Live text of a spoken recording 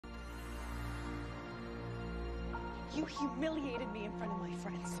You humiliated me in front of my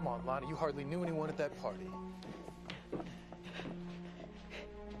friends. Come on, Lana, you hardly knew anyone at that party.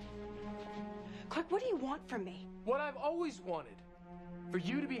 Clark, what do you want from me? What I've always wanted. For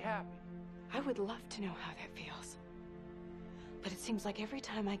you to be happy. I would love to know how that feels. But it seems like every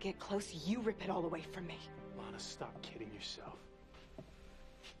time I get close, you rip it all away from me. Lana, stop kidding yourself.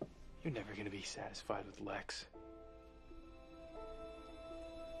 You're never gonna be satisfied with Lex.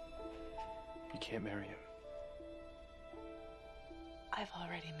 You can't marry him. I've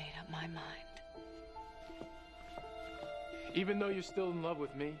already made up my mind. Even though you're still in love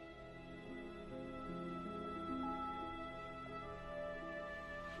with me?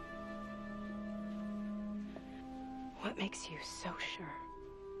 What makes you so sure?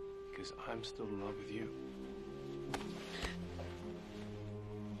 Because I'm still in love with you.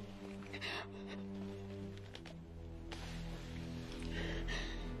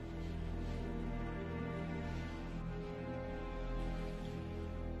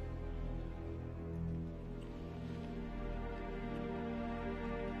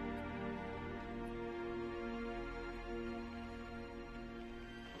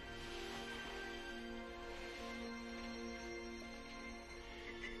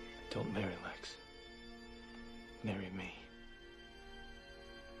 Don't marry Lex. Marry me.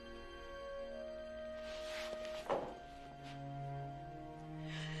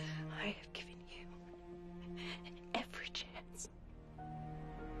 I have given you every chance.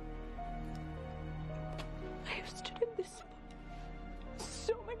 I have stood in this spot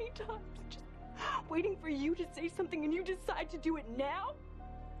so many times, just waiting for you to say something, and you decide to do it now?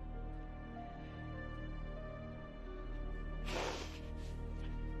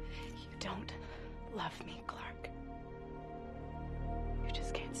 You don't love me, Clark. You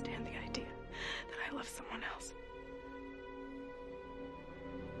just can't stand the idea that I love someone else.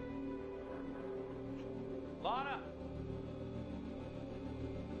 Lana!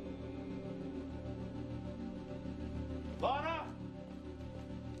 Lana!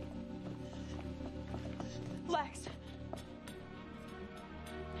 Lex!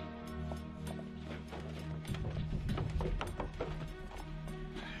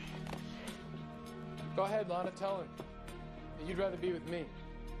 Go ahead, Lana, tell him that you'd rather be with me.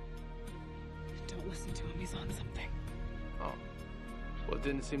 Don't listen to him, he's on something. Oh. Well, it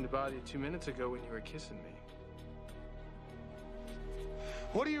didn't seem to bother you 2 minutes ago when you were kissing me.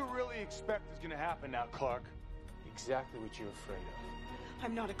 What do you really expect is gonna happen now, Clark? Exactly what you're afraid of.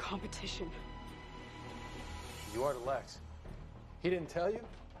 I'm not a competition. You are to Lex. He didn't tell you?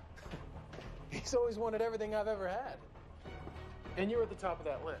 He's always wanted everything I've ever had. And you're at the top of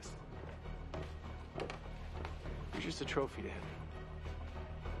that list. You're just a trophy to him.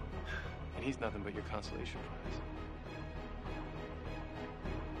 And he's nothing but your consolation prize.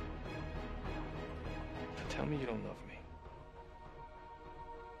 Now tell me you don't love me.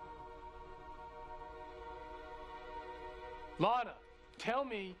 Lana, tell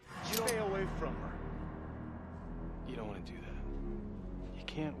me you don't... Stay away from her. You don't want to do that. You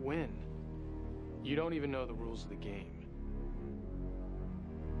can't win. You don't even know the rules of the game.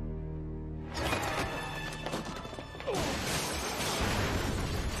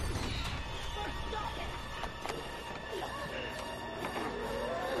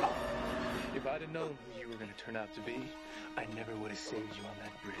 If I'd have known who you were going to turn out to be, I never would have saved you on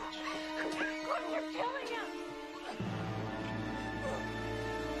that bridge. Clark, you're killing him!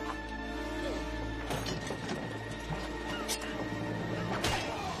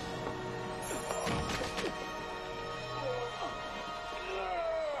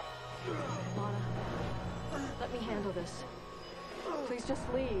 Lana, let me handle this. Please just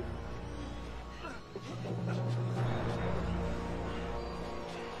leave.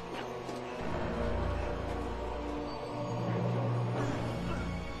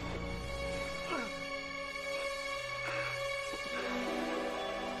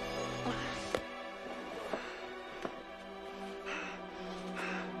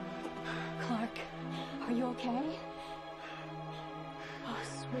 Clark, are you okay? Oh,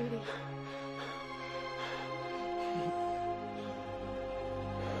 sweetie.